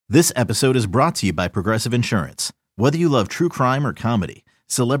This episode is brought to you by Progressive Insurance. Whether you love true crime or comedy,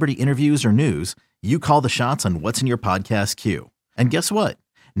 celebrity interviews or news, you call the shots on what's in your podcast queue. And guess what?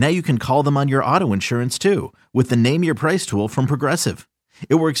 Now you can call them on your auto insurance too with the Name Your Price tool from Progressive.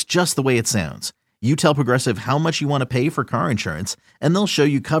 It works just the way it sounds. You tell Progressive how much you want to pay for car insurance, and they'll show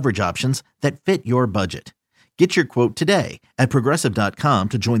you coverage options that fit your budget. Get your quote today at Progressive.com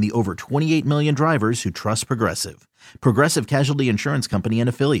to join the over 28 million drivers who trust Progressive. Progressive Casualty Insurance Company and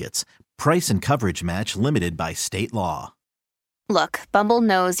Affiliates. Price and coverage match limited by state law. Look, Bumble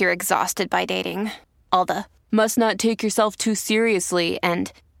knows you're exhausted by dating. All the, must not take yourself too seriously,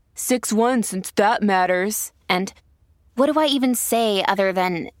 and 6'1" since that matters, and what do I even say other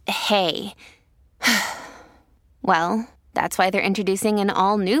than, hey? Well, that's why they're introducing an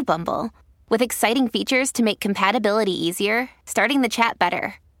all-new Bumble, with exciting features to make compatibility easier, starting the chat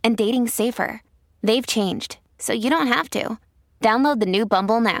better, and dating safer. They've changed, so you don't have to. Download the new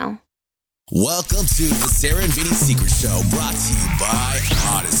Bumble now. Welcome to the Sarah and Vinny Secret Show, brought to you by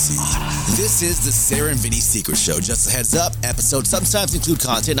Odyssey. This is the Sarah and Vinny Secret Show. Just a heads up, episodes sometimes include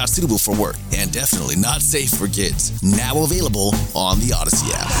content not suitable for work and definitely not safe for kids. Now available on the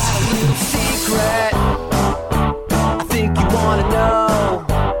Odyssey app. A little secret, I think you want to know.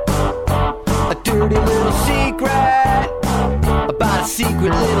 A dirty little secret about a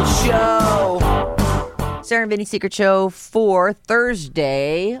secret little show. Sarah and Vinny Secret Show for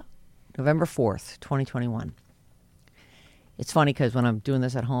Thursday, November 4th, 2021. It's funny because when I'm doing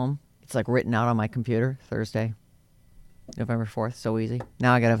this at home, it's like written out on my computer, Thursday, November 4th. So easy.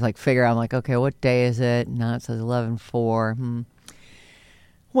 Now I got to figure out, I'm like, okay, what day is it? Now it says 11/4.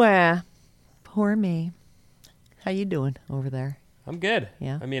 Well, poor me. How you doing over there? I'm good.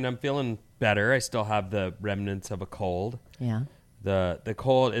 Yeah. I mean, I'm feeling better. I still have the remnants of a cold. Yeah. The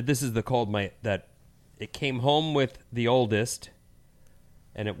cold, this is the cold that it came home with the oldest,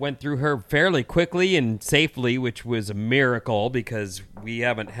 and it went through her fairly quickly and safely, which was a miracle because we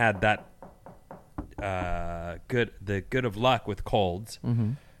haven't had that good of luck with colds.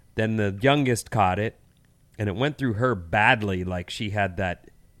 Mm-hmm. Then the youngest caught it, and it went through her badly. Like she had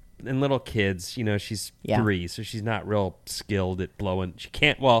that, and little kids, she's 3, so she's not real skilled at blowing. She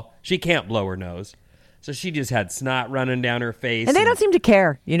can't blow her nose. So she just had snot running down her face. And they don't seem to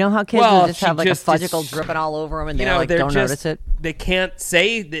care. You know how kids will just have a fudgicle dripping all over them and they don't notice it? They can't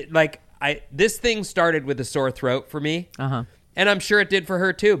say that, this thing started with a sore throat for me. Uh-huh. And I'm sure it did for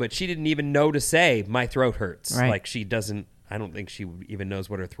her too, but she didn't even know to say, my throat hurts. Right. Like she doesn't, I don't think she even knows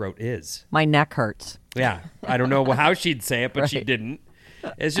what her throat is. My neck hurts. Yeah. I don't know how she'd say it, but She didn't.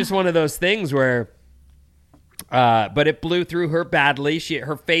 It's just one of those things where, but it blew through her badly.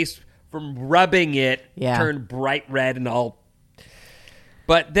 Her face from rubbing it turned bright red and all.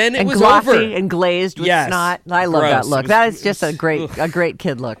 But then it was glossy over and glazed with snot. I love that look. That is just a great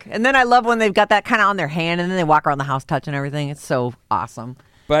kid look. And then I love when they've got that kind of on their hand and then they walk around the house touching everything. It's so awesome.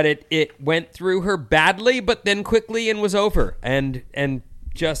 But it went through her badly, but then quickly and was over. And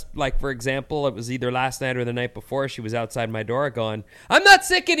just like, for example, it was either last night or the night before, she was outside my door going, I'm not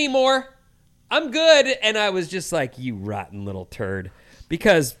sick anymore. I'm good. And I was just like, you rotten little turd.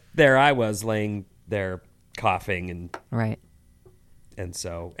 Because there I was laying there coughing and right. And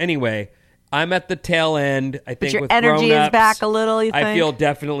so anyway, I'm at the tail end. I think but your with energy grown-ups, is back a little. You think? I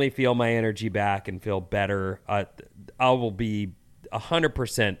definitely feel my energy back and feel better. I will be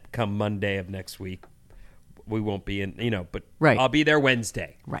 100% come Monday of next week. We won't be in, but right. I'll be there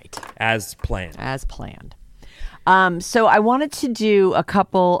Wednesday. Right. As planned. So I wanted to do a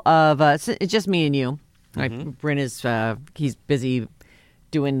couple of, it's just me and you. Mm-hmm. Bryn is, he's busy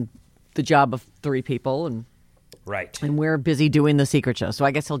doing the job of 3 people and right. And we're busy doing the Secret Show. So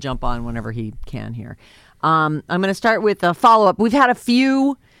I guess he'll jump on whenever he can here. I'm going to start with a follow-up. We've had a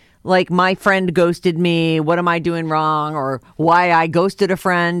few, like my friend ghosted me. What am I doing wrong? Or why I ghosted a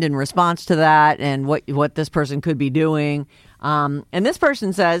friend in response to that and what this person could be doing. And this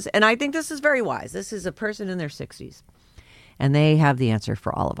person says, and I think this is very wise. This is a person in their 60s. And they have the answer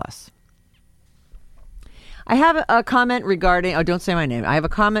for all of us. I have a comment regarding, don't say my name. I have a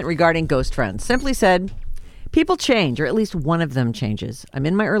comment regarding ghost friends. Simply said, people change, or at least one of them changes. I'm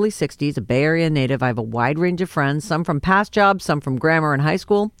in my early 60s, a Bay Area native. I have a wide range of friends, some from past jobs, some from grammar and high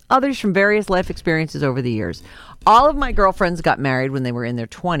school, others from various life experiences over the years. All of my girlfriends got married when they were in their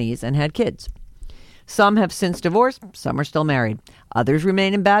 20s and had kids. Some have since divorced, some are still married. Others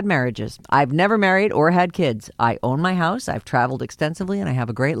remain in bad marriages. I've never married or had kids. I own my house, I've traveled extensively, and I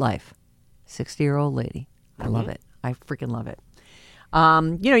have a great life. 60-year-old lady. I love it. I freaking love it.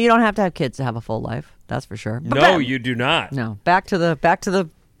 You don't have to have kids to have a full life. That's for sure. But no, you do not. No. Back to the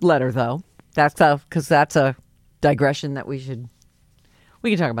letter, though. That's because that's a digression that we We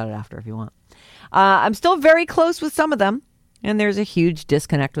can talk about it after if you want. I'm still very close with some of them, and there's a huge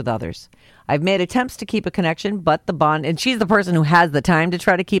disconnect with others. I've made attempts to keep a connection, but the bond, and she's the person who has the time to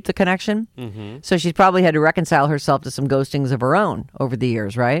try to keep the connection. Mm-hmm. So she's probably had to reconcile herself to some ghostings of her own over the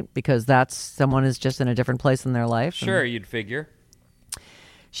years, right? Because that's someone is just in a different place in their life. Sure, you'd figure.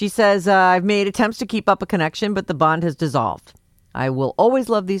 She says, I've made attempts to keep up a connection, but the bond has dissolved. I will always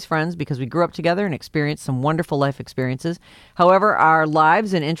love these friends because we grew up together and experienced some wonderful life experiences. However, our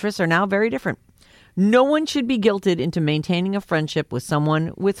lives and interests are now very different. No one should be guilted into maintaining a friendship with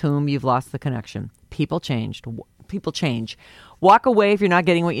someone with whom you've lost the connection. People change. Walk away if you're not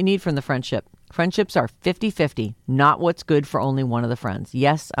getting what you need from the friendship. Friendships are 50-50, not what's good for only one of the friends.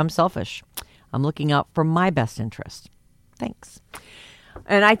 Yes, I'm selfish. I'm looking out for my best interest. Thanks.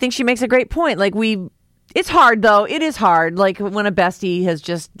 And I think she makes a great point. Like it's hard though. It is hard. Like when a bestie has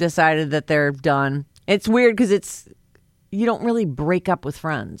just decided that they're done. It's weird because you don't really break up with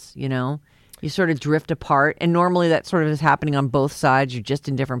friends, you know? You sort of drift apart. And normally that sort of is happening on both sides. You're just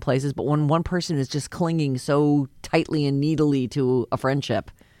in different places. But when one person is just clinging so tightly and needily to a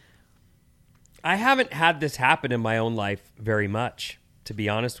friendship. I haven't had this happen in my own life very much, to be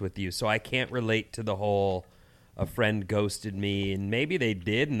honest with you. So I can't relate to the whole a friend ghosted me. And maybe they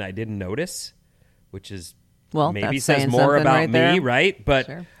did and I didn't notice, which is maybe says more about right me, there. Right? But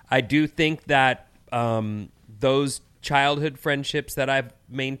sure. I do think that those childhood friendships that I've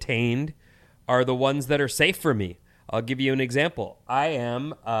maintained are the ones that are safe for me. I'll give you an example. I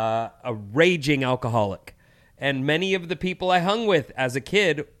am a raging alcoholic, and many of the people I hung with as a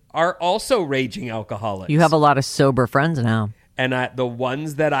kid are also raging alcoholics. You have a lot of sober friends now. And the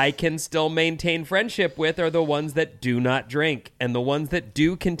ones that I can still maintain friendship with are the ones that do not drink, and the ones that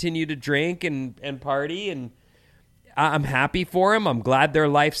do continue to drink and party, and I'm happy for them. I'm glad their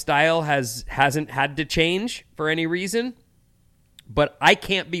lifestyle hasn't had to change for any reason, but I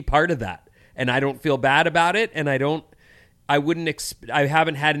can't be part of that. And I don't feel bad about it, and I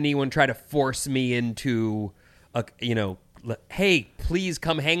haven't had anyone try to force me into hey, please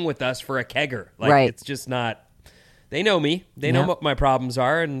come hang with us for a kegger. Like right. It's just not. They know me. They know what my problems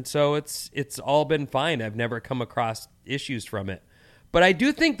are, and so it's all been fine. I've never come across issues from it. But I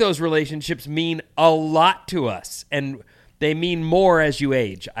do think those relationships mean a lot to us, and they mean more as you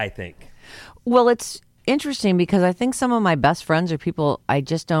age, I think. Well, it's interesting because I think some of my best friends are people I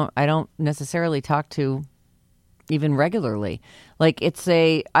don't necessarily talk to even regularly. Like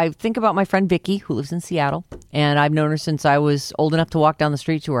I think about my friend Vicky, who lives in Seattle, and I've known her since I was old enough to walk down the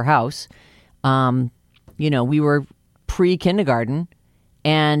street to her house. We were pre-kindergarten,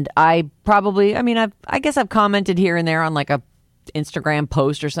 and I guess I've commented here and there on like a Instagram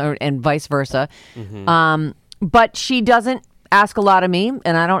post or something, and vice versa. Mm-hmm. But she doesn't ask a lot of me,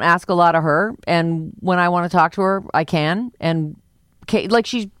 and I don't ask a lot of her. And when I want to talk to her, I can. And like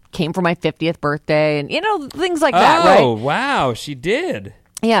she came for my 50th birthday, and things like that. Right? Oh, wow, she did.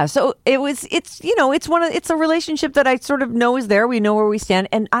 Yeah, so it's a relationship that I sort of know is there. We know where we stand,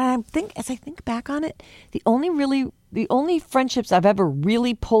 and as I think back on it, the only friendships I've ever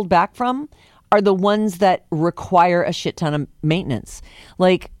really pulled back from are the ones that require a shit ton of maintenance.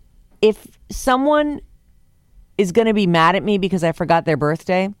 Like if someone is going to be mad at me because I forgot their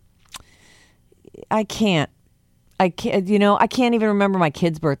birthday, I can't even remember my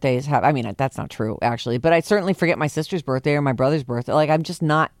kids' birthdays. That's not true, actually. But I certainly forget my sister's birthday or my brother's birthday. Like, I'm just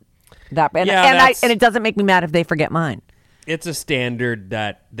not that bad. And it doesn't make me mad if they forget mine. It's a standard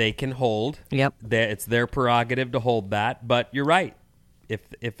that they can hold. Yep. It's their prerogative to hold that. But you're right.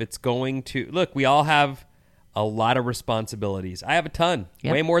 If it's going to... Look, we all have a lot of responsibilities. I have a ton.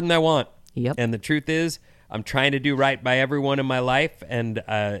 Yep. Way more than I want. Yep. And the truth is, I'm trying to do right by everyone in my life. And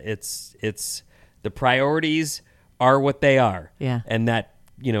it's the priorities are what they are. Yeah. And that,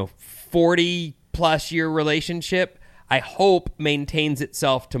 40 plus year relationship, I hope maintains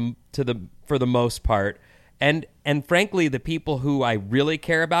itself for the most part. And frankly, the people who I really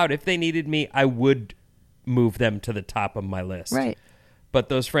care about, if they needed me, I would move them to the top of my list. Right. But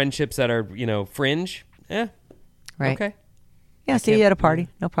those friendships that are, fringe, right. Okay. Yeah, see you at a party.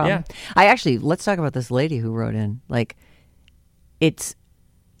 No problem. Yeah. Let's talk about this lady who wrote in. Like,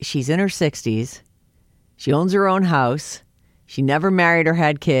 she's in her 60s. She owns her own house. She never married or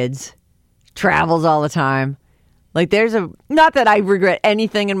had kids. Travels all the time. Like, not that I regret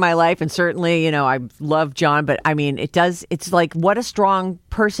anything in my life, and certainly, I love John, but it's like, what a strong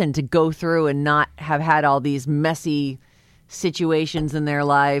person to go through and not have had all these messy situations in their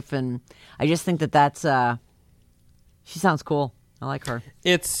life. And I just think that's, she sounds cool. I like her.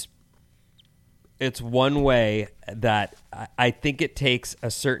 It's one way that I think it takes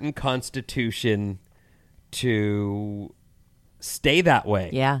a certain constitution to stay that way.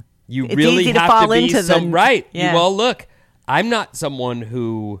 Yeah. You It's really easy to have fall to be into the- right. Yeah. Well, look, I'm not someone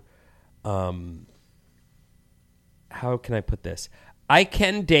who, how can I put this? I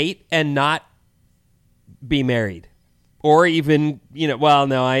can date and not be married. Or even, well,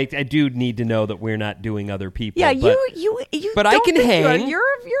 no, I do need to know that we're not doing other people. Yeah, but, you. But I don't can think hang. You're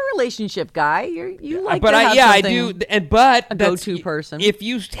a relationship guy. You like but to have I something- do. But a that's- go-to person. If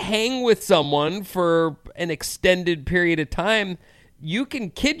you hang with someone for an extended period of time, you can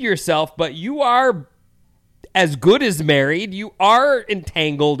kid yourself, but you are as good as married. You are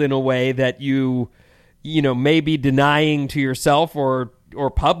entangled in a way that you may be denying to yourself or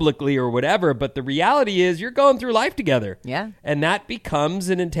publicly or whatever, but the reality is you're going through life together. Yeah. And that becomes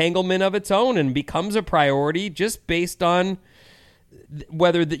an entanglement of its own and becomes a priority just based on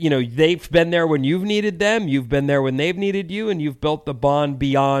whether they've been there when you've needed them, you've been there when they've needed you, and you've built the bond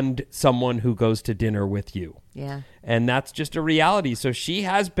beyond someone who goes to dinner with you. Yeah. And that's just a reality. So she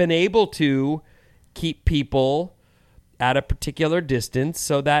has been able to keep people at a particular distance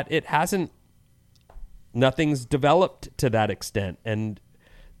so that nothing's developed to that extent. And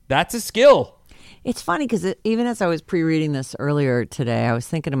that's a skill. It's funny because even as I was pre-reading this earlier today, I was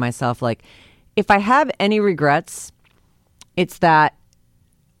thinking to myself, like, if I have any regrets, it's that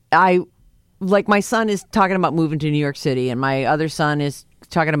my son is talking about moving to New York City, and my other son is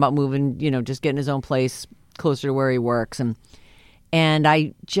talking about moving, just getting his own place closer to where he works. And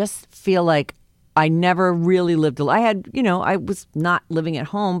I just feel like I never really lived. I had, I was not living at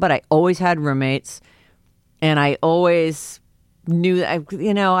home, but I always had roommates. And I always knew that,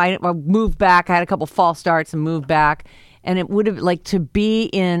 I moved back. I had a couple false starts and moved back. And it would have, to be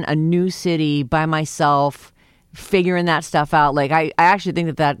in a new city by myself, figuring that stuff out. I actually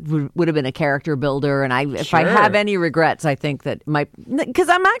think that would have been a character builder. And if I have any regrets, I think that because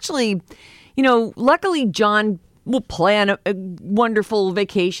I'm actually, luckily John will plan wonderful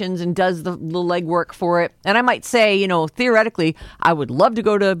vacations and does the legwork for it. And I might say, theoretically, I would love to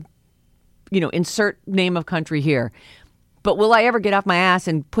go to, insert name of country here. But will I ever get off my ass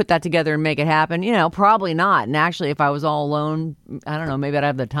and put that together and make it happen? Probably not. And actually, if I was all alone, I don't know, maybe I'd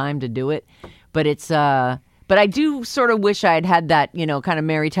have the time to do it. But but I do sort of wish I had that, kind of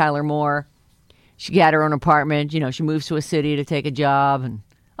Mary Tyler Moore. She had her own apartment. She moves to a city to take a job. And,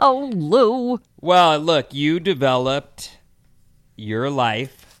 oh, Lou. Well, look, you developed your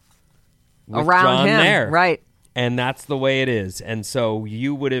life with around John him. there. Right. And that's the way it is. And so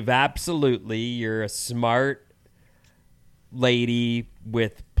you would have you're a smart lady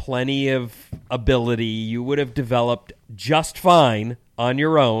with plenty of ability. You would have developed just fine on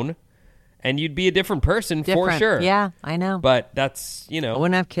your own, and you'd be a different person for sure. Yeah, I know. But that's, I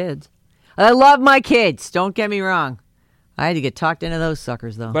wouldn't have kids. I love my kids. Don't get me wrong. I had to get talked into those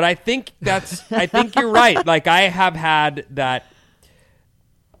suckers, though. But I think you're right. I have had that.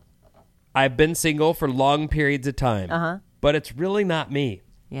 I've been single for long periods of time, but it's really not me.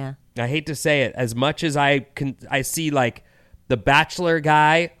 Yeah. I hate to say it. As much as I see the bachelor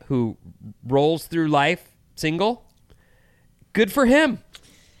guy who rolls through life single, good for him.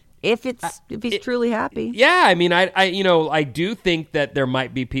 If he's truly happy. Yeah, I mean, I do think that there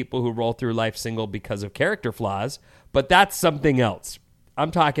might be people who roll through life single because of character flaws, but that's something else.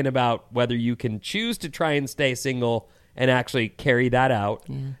 I'm talking about whether you can choose to try and stay single and actually carry that out.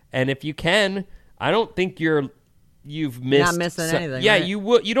 Yeah. And if you can, I don't think you've missed. Not missing anything. Yeah, right?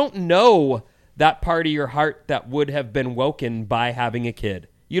 you don't know that part of your heart that would have been woken by having a kid.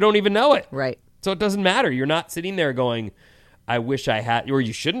 You don't even know it. Right. So it doesn't matter. You're not sitting there going, I wish I had, or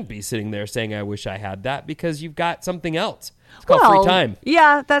you shouldn't be sitting there saying, I wish I had that, because you've got something else. It's called free time.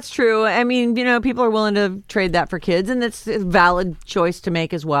 Yeah, that's true. I mean, people are willing to trade that for kids, and it's a valid choice to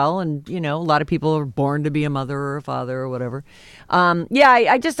make as well. And, a lot of people are born to be a mother or a father or whatever. I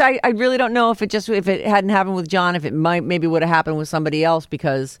really don't know if it hadn't happened with John, if it maybe would have happened with somebody else,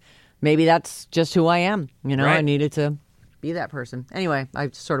 because maybe that's just who I am. Right. I needed to be that person. Anyway, I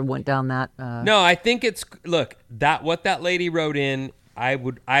sort of went down that. No, I think what that lady wrote in,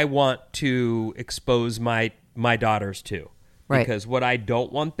 I want to expose my daughters to. Right. Because what I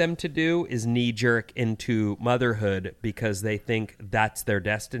don't want them to do is knee-jerk into motherhood because they think that's their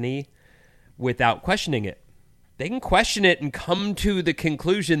destiny without questioning it. They can question it and come to the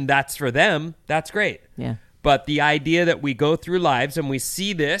conclusion that's for them. That's great. Yeah. But the idea that we go through lives, and we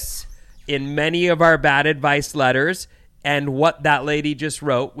see this in many of our bad advice letters, and what that lady just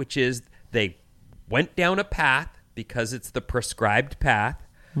wrote, which is they went down a path because it's the prescribed path,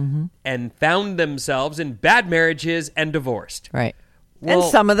 and found themselves in bad marriages and divorced. Right. Well,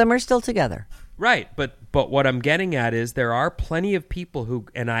 and some of them are still together. Right. But what I'm getting at is there are plenty of people who,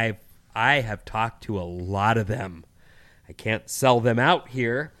 and I have talked to a lot of them. I can't sell them out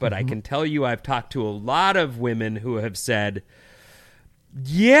here, but I can tell you I've talked to a lot of women who have said,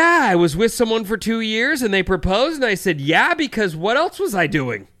 yeah, I was with someone for 2 years and they proposed. And I said, yeah, because what else was I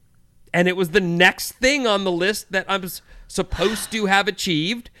doing? And it was the next thing on the list that I'm supposed to have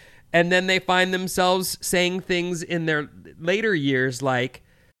achieved. And then they find themselves saying things in their later years like,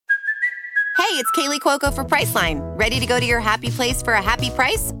 Hey, it's Kaylee Cuoco for Priceline. Ready to go to your happy place for a happy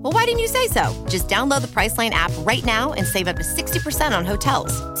price? Well, why didn't you say so? Just download the Priceline app right now and save up to 60% on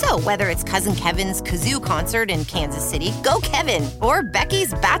hotels. So whether it's Cousin Kevin's Kazoo Concert in Kansas City, go Kevin, or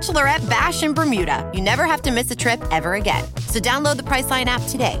Becky's Bachelorette Bash in Bermuda, you never have to miss a trip ever again. So download the Priceline app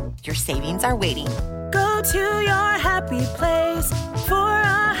today. Your savings are waiting. Go to your happy place for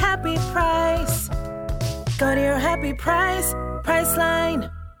a happy price. Go to your happy price,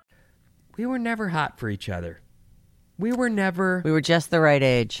 Priceline. we were never hot for each other. We were just the right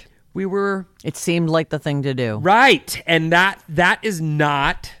age. It seemed like the thing to do. Right. And that is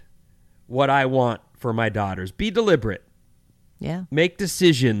not what I want for my daughters. Be deliberate. Yeah. Make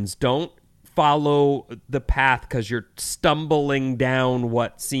decisions. Don't follow the path because you're stumbling down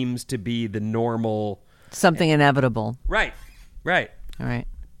what seems to be the normal. Something inevitable. Right. All right.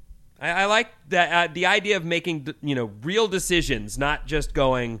 I like that the idea of making real decisions, not just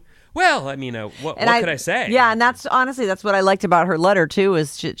going, well, I mean, what could I say? Yeah, and that's what I liked about her letter too.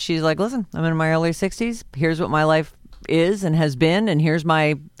 Is she's like, listen, I'm in my early 60s. Here's what my life is and has been, and here's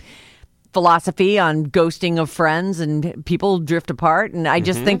my philosophy on ghosting of friends, and people drift apart. And I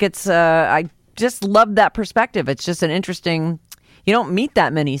just think it's I just love that perspective. It's just an interesting. You don't meet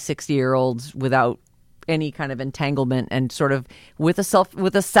that many 60-year-olds without any kind of entanglement and sort of with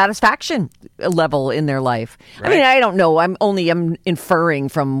a satisfaction level in their life. Right. I mean, I don't know. I'm inferring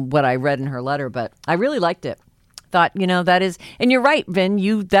from what I read in her letter, but I really liked it. Thought, that is, and you're right, Vin,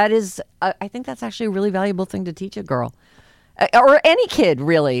 I think that's actually a really valuable thing to teach a girl or any kid,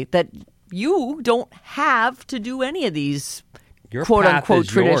 really, that you don't have to do any of these your quote path unquote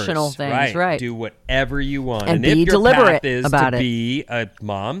is traditional yours. things. Right. Do whatever you want. And if be your deliberate path is about to it. be a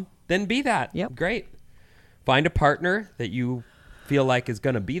mom, then be that. Yep. Great. Find a partner that you feel like is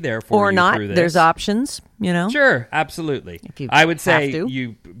going to be there for or you not. through this. There's options, Sure, absolutely. If you I would say have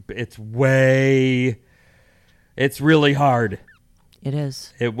to. it's really hard. It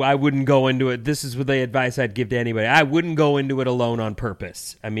is. I wouldn't go into it. This is the advice I'd give to anybody. I wouldn't go into it alone on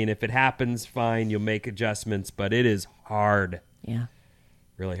purpose. I mean, if it happens, fine, you'll make adjustments, but it is hard. Yeah.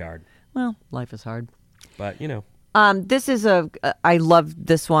 Really hard. Well, life is hard. But, This is I love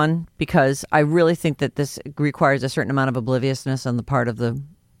this one because I really think that this requires a certain amount of obliviousness on the part of the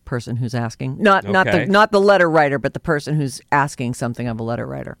person who's asking. Not the letter writer, but the person who's asking something of a letter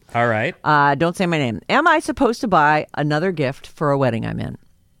writer. All right. Don't say my name. Am I supposed to buy another gift for a wedding I'm in?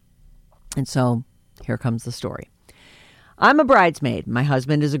 And so here comes the story. I'm a bridesmaid. My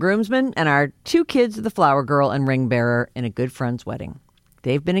husband is a groomsman, and our 2 kids are the flower girl and ring bearer in a good friend's wedding.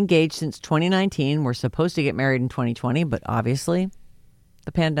 They've been engaged since 2019. We're supposed to get married in 2020, but obviously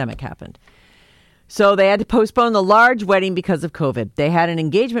the pandemic happened. So they had to postpone the large wedding because of COVID. They had an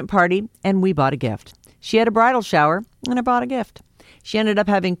engagement party, and we bought a gift. She had a bridal shower, and I bought a gift. She ended up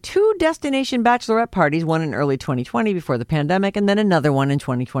having 2 destination bachelorette parties, one in early 2020 before the pandemic, and then another one in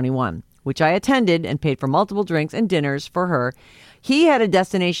 2021, which I attended and paid for multiple drinks and dinners for her. He had a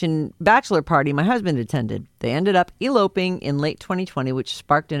destination bachelor party my husband attended. They ended up eloping in late 2020, which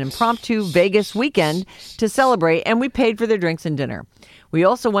sparked an impromptu Vegas weekend to celebrate, and we paid for their drinks and dinner. We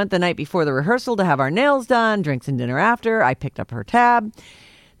also went the night before the rehearsal to have our nails done, drinks and dinner after. I picked up her tab.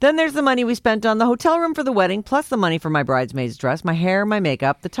 Then there's the money we spent on the hotel room for the wedding, plus the money for my bridesmaid's dress, my hair, my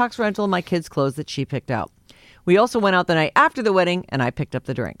makeup, the tux rental, and my kids' clothes that she picked out. We also went out the night after the wedding, and I picked up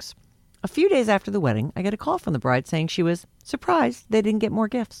the drinks. A few days after the wedding, I get a call from the bride saying she was surprised they didn't get more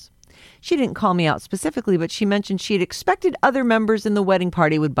gifts. She didn't call me out specifically, but she mentioned she'd expected other members in the wedding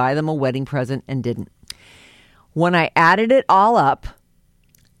party would buy them a wedding present and didn't. When I added it all up,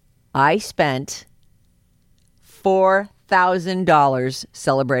 I spent $4,000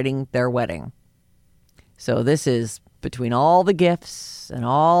 celebrating their wedding. So this is between all the gifts and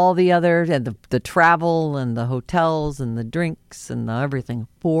all the other, and the travel and the hotels and the drinks and the everything,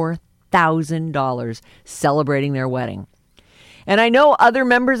 $4,000 celebrating their wedding. And I know other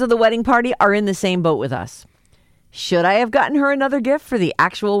members of the wedding party are in the same boat with us. Should I have gotten her another gift for the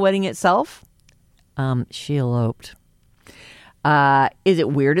actual wedding itself? She eloped. Is it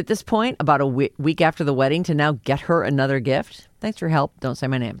weird at this point, about a week after the wedding, to now get her another gift? Thanks for your help. Don't say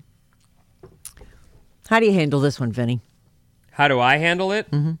my name. How do you handle this one, Vinny? How do I handle it?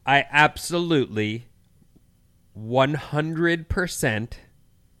 Mm-hmm. I absolutely 100%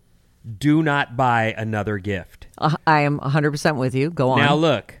 do not buy another gift. I am 100% with you. Go on. Now,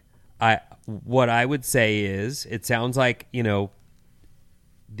 look, what I would say is it sounds like,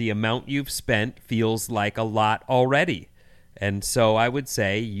 the amount you've spent feels like a lot already. And so I would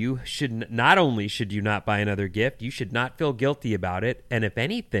say you should not only should you not buy another gift, you should not feel guilty about it. And if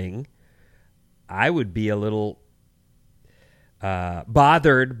anything, I would be a little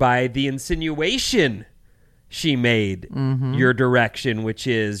bothered by the insinuation she made your direction, which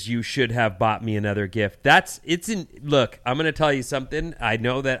is you should have bought me another gift. Look, I'm going to tell you something. I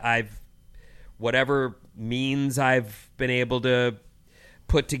know that whatever means I've been able to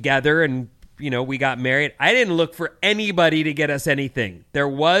put together and, we got married. I didn't look for anybody to get us anything. There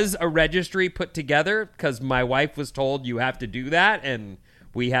was a registry put together because my wife was told you have to do that. And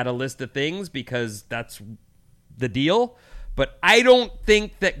we had a list of things because that's the deal. But I don't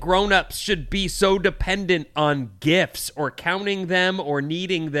think that grown-ups should be so dependent on gifts or counting them or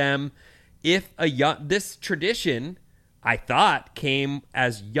needing them. This tradition, I thought, came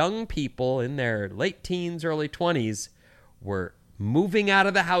as young people in their late teens, early 20s were moving out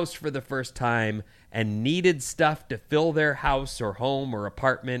of the house for the first time and needed stuff to fill their house or home or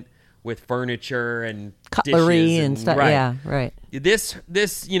apartment with furniture and cutlery dishes and stuff. Right. Yeah, right. This,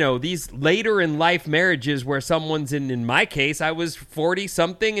 these later in life marriages where someone's in my case, I was 40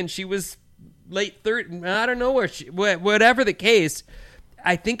 something and she was late 30. I don't know whatever the case.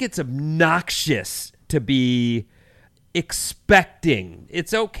 I think it's obnoxious to be expecting.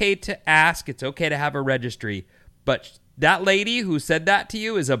 It's okay to ask. It's okay to have a registry, but that lady who said that to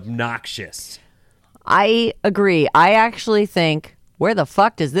you is obnoxious. I agree. I actually think, where the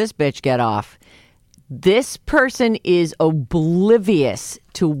fuck does this bitch get off? This person is oblivious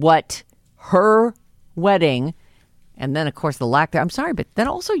to what her wedding, and then, of course, the lack there. I'm sorry, but then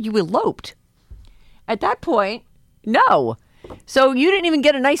also you eloped. At that point, no. So you didn't even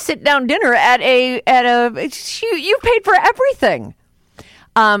get a nice sit-down dinner you paid for everything.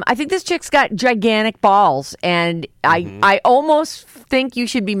 I think this chick's got gigantic balls, and I almost think you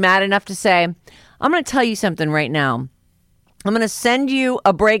should be mad enough to say, I'm going to tell you something right now. I'm going to send you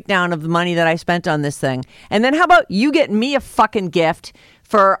a breakdown of the money that I spent on this thing. And then how about you get me a fucking gift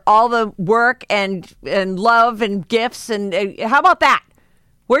for all the work and love and gifts? And how about that?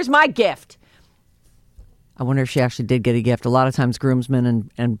 Where's my gift? I wonder if she actually did get a gift. A lot of times groomsmen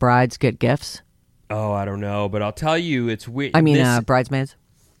and brides get gifts. Oh, I don't know, but I'll tell you, it's weird. I mean, bridesmaids.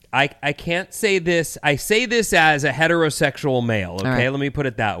 I can't say this. I say this as a heterosexual male, okay? Right. Let me put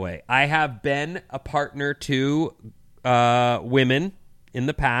it that way. I have been a partner to women in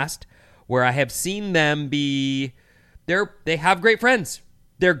the past where I have seen them they have great friends.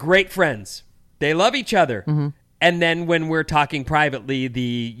 They're great friends. They love each other. Mm-hmm. And then when we're talking privately,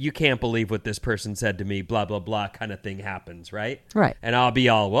 you can't believe what this person said to me, blah, blah, blah kind of thing happens, right? Right. And I'll be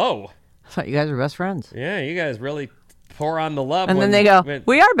all, whoa. I thought you guys were best friends. Yeah, you guys really pour on the love. And then they go,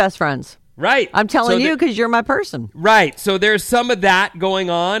 we are best friends. Right. I'm telling you because you're my person. Right. So there's some of that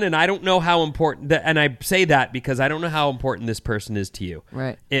going on, and I don't know how important, and I say that because I don't know how important this person is to you.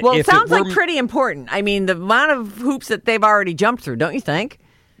 Right. It sounds like pretty important. I mean, the amount of hoops that they've already jumped through, don't you think?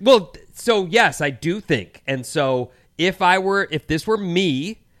 Well, so yes, I do think. And so if this were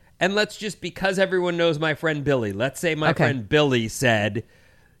me, and let's just, because everyone knows my friend Billy, let's say my friend Billy said,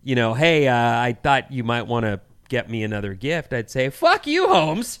 hey, I thought you might want to get me another gift. I'd say, fuck you,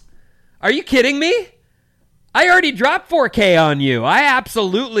 Holmes. Are you kidding me? I already dropped $4,000 on you. I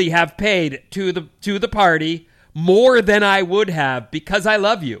absolutely have paid to the party more than I would have because I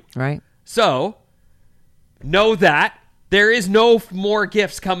love you. Right. So, know that there is no more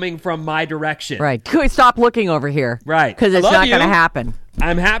gifts coming from my direction. Right. Could we stop looking over here? Right. Because it's not going to happen.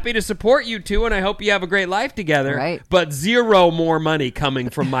 I'm happy to support you two, and I hope you have a great life together. Right. But zero more money coming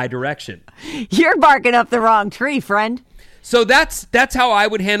from my direction. You're barking up the wrong tree, friend. So that's how I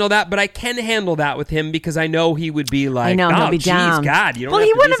would handle that, but I can handle that with him because I know he would be like, he'll be down. God, you don't well, have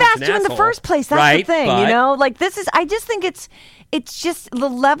he to wouldn't be have such asked you an in the asshole. first place. That's right, the thing, but, like this is, I just think it's just the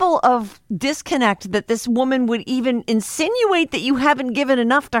level of disconnect that this woman would even insinuate that you haven't given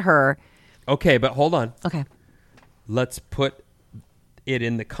enough to her. Okay, but hold on. Okay. Let's put it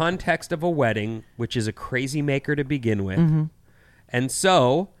in the context of a wedding, which is a crazy maker to begin with. Mm-hmm. And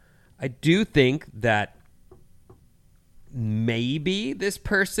so I do think that maybe this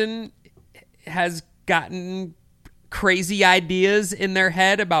person has gotten crazy ideas in their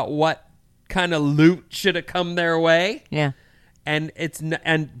head about what kind of loot should have come their way. Yeah. And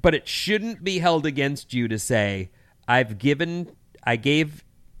but it shouldn't be held against you to say, I gave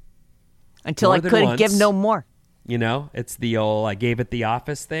until I couldn't give no more. It's the old I gave at the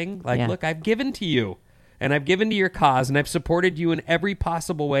office thing. Like, look, I've given to you. and I've given to your cause, and I've supported you in every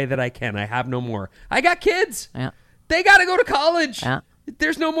possible way that I can. I have no more. I got kids. Yeah. They got to go to college. Yeah.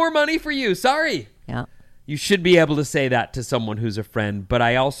 There's no more money for you. Sorry. Yeah. You should be able to say that to someone who's a friend, but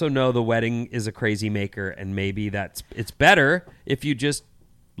I also know the wedding is a crazy maker, and maybe it's better if you just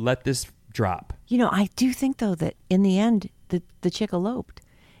let this drop. You know, I do think, though, that in the end, the chick eloped.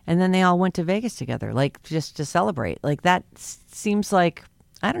 And then they all went to Vegas together, like, just to celebrate. Like, that seems like,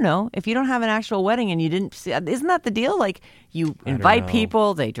 I don't know, if you don't have an actual wedding and you didn't see, isn't that the deal? Like, you invite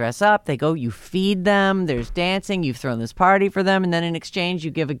people, they dress up, they go, you feed them, there's dancing, you've thrown this party for them, and then in exchange,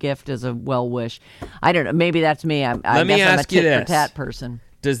 you give a gift as a well wish. I don't know. Maybe that's me. I Let me guess I'm a ask you tit for this. tat person.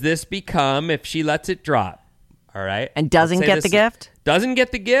 Does this become, if she lets it drop, all right? And doesn't Let's say get the gift? Doesn't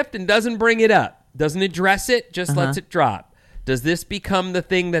get the gift and doesn't bring it up. Doesn't address it, just lets it drop. Does this become the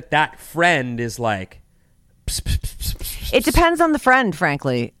thing that friend is like? It depends on the friend,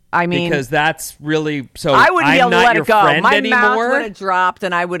 frankly. I mean, because that's really so. I wouldn't be able to let it go. My anymore? mouth would have dropped,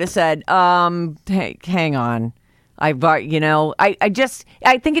 and I would have said, hey, hang on. I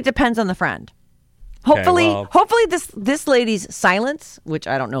think it depends on the friend. Hopefully this lady's silence, which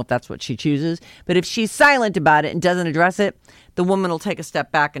I don't know if that's what she chooses, but if she's silent about it and doesn't address it, the woman will take a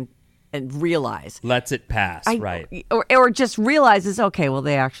step back and realize. Lets it pass, right. Or just realizes, okay, well,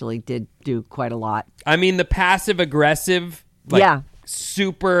 they actually did do quite a lot. I mean, the passive-aggressive,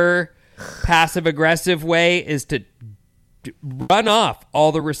 super passive-aggressive way is to run off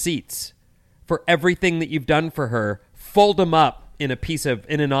all the receipts for everything that you've done for her, fold them up in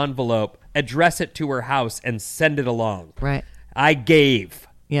an envelope, address it to her house, and send it along. Right. I gave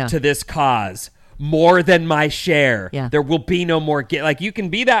to this cause more than my share. Yeah. There will be no more. Like, you can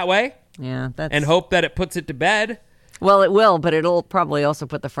be that way. Yeah. And hope that it puts it to bed. Well, it will, but it'll probably also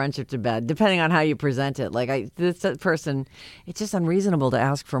put the friendship to bed, depending on how you present it. Like, this person, it's just unreasonable to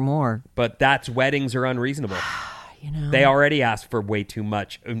ask for more. But weddings are unreasonable. You know, they already ask for way too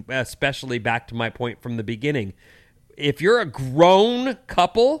much, especially back to my point from the beginning. If you're a grown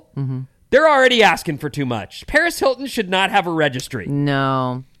couple, they're already asking for too much. Paris Hilton should not have a registry.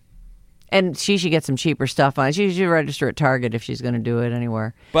 No. And she should get some cheaper stuff on it. She should register at Target if she's going to do it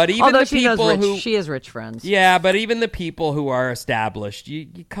anywhere. But even although the she people knows who she has rich friends. Yeah, but even the people who are established, you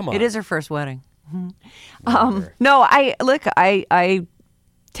come on. It is her first wedding. No, I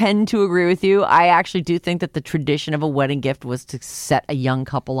tend to agree with you. I actually do think that the tradition of a wedding gift was to set a young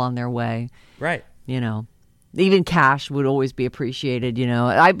couple on their way. Right. You know, even cash would always be appreciated. You know,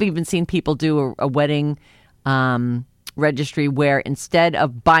 I've even seen people do a wedding registry where instead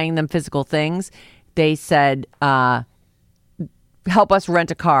of buying them physical things, they said, help us rent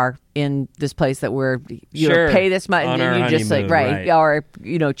a car in this place that we're, pay this much. On and our you just like, honeymoon, right. Or,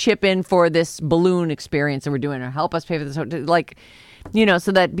 chip in for this balloon experience that we're doing, or help us pay for this. Like,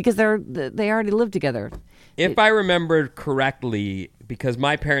 so that because they already live together. If I remember correctly, because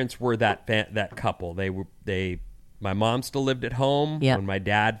my parents were that couple, my mom still lived at home when my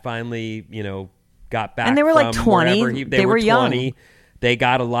dad finally, got back. And they were like 20. They were 20. Young. They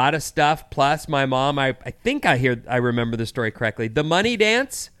got a lot of stuff. Plus, my mom, I think I remember the story correctly. The money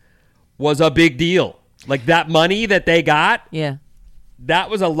dance was a big deal. Like, that money that they got, that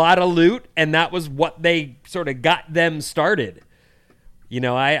was a lot of loot, and that was what they sort of got them started.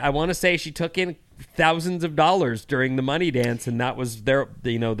 I want to say she took in thousands of dollars during the money dance, and that was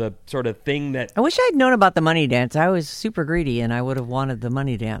the sort of thing that. I wish I had known about the money dance. I was super greedy, and I would have wanted the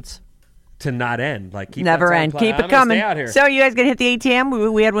money dance to not end. Like, keep never end. Keep it coming. Stay out here. So you guys gonna hit the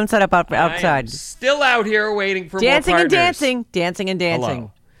ATM? We had one set up outside. I am still out here waiting for dancing more and partners. dancing and dancing.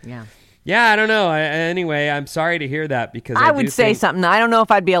 Hello. Yeah. Yeah, I don't know. Anyway, I'm sorry to hear that because I would say something. I don't know if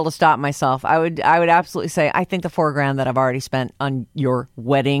I'd be able to stop myself. I would absolutely say I think the $4,000 that I've already spent on your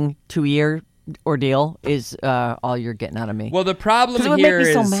wedding 2-year ordeal is all you're getting out of me. Well, the problem here here is,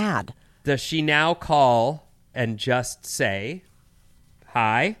 is, it would make me so mad. Does she now call and just say,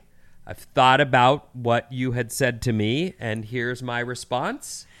 "Hi, I've thought about what you had said to me, and here's my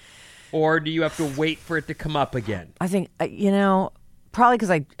response"? Or do you have to wait for it to come up again? I think probably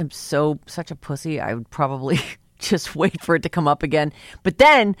because I am such a pussy, I would probably just wait for it to come up again. But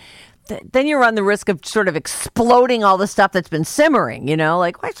then you run the risk of sort of exploding all the stuff that's been simmering,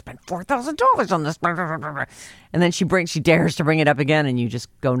 like, I spent $4,000 on this. And then she dares to bring it up again, and you just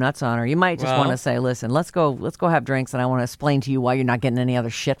go nuts on her. You might just want to say, listen, let's go have drinks, and I want to explain to you why you're not getting any other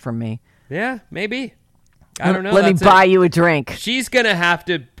shit from me. Yeah, maybe. I don't know. Let me buy you a drink. She's going to have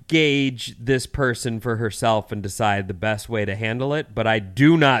to gauge this person for herself and decide the best way to handle it, but I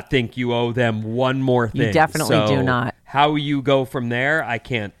do not think you owe them one more thing. You definitely do not. How you go from there, I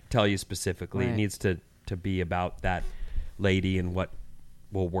can't tell you specifically. Right. It needs to be about that lady and what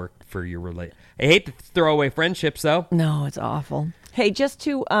will work for your relate. I hate to throw away friendships, though. No, it's awful. Hey, just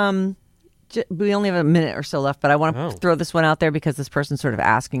to we only have a minute or so left, but I want to throw this one out there because this person's sort of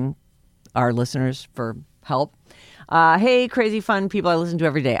asking our listeners for help. Hey, crazy fun people I listen to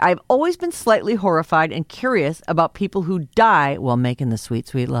every day. I've always been slightly horrified and curious about people who die while making the sweet,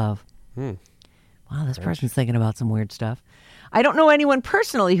 sweet love. Wow, this person's thinking about some weird stuff. I don't know anyone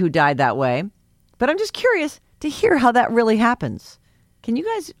personally who died that way, but I'm just curious to hear how that really happens. Can you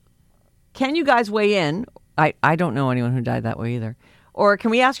guys weigh in? I don't know anyone who died that way either. Or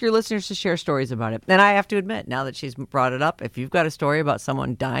can we ask your listeners to share stories about it? And I have to admit, now that she's brought it up, if you've got a story about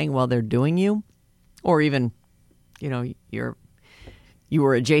someone dying while they're doing you, or even, you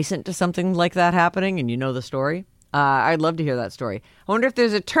were adjacent to something like that happening and you know the story, I'd love to hear that story. I wonder if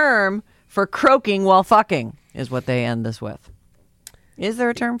there's a term for croaking while fucking, is what they end this with. Is there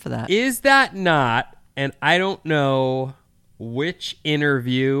a term for that? Is that not? And I don't know which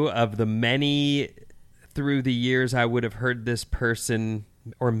interview of the many through the years I would have heard this person,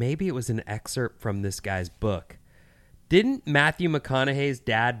 or maybe it was an excerpt from this guy's book. Didn't Matthew McConaughey's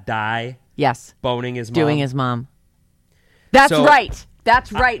dad die? Yes. Boning his mom? Doing his mom. That's right.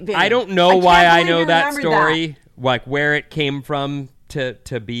 That's right, Vinny. I don't know why I know that story, like where it came from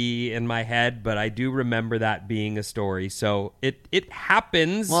to be in my head, but I do remember that being a story. So it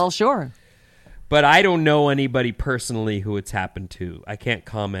happens. Well, sure. But I don't know anybody personally who it's happened to. I can't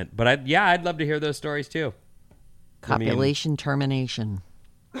comment. But I'd love to hear those stories too. Copulation termination.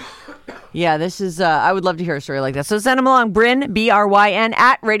 Yeah, this is, I would love to hear a story like that. So send them along, Bryn, BRYN,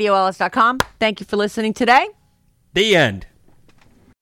 @RadioEllis.com. Thank you for listening today. The end.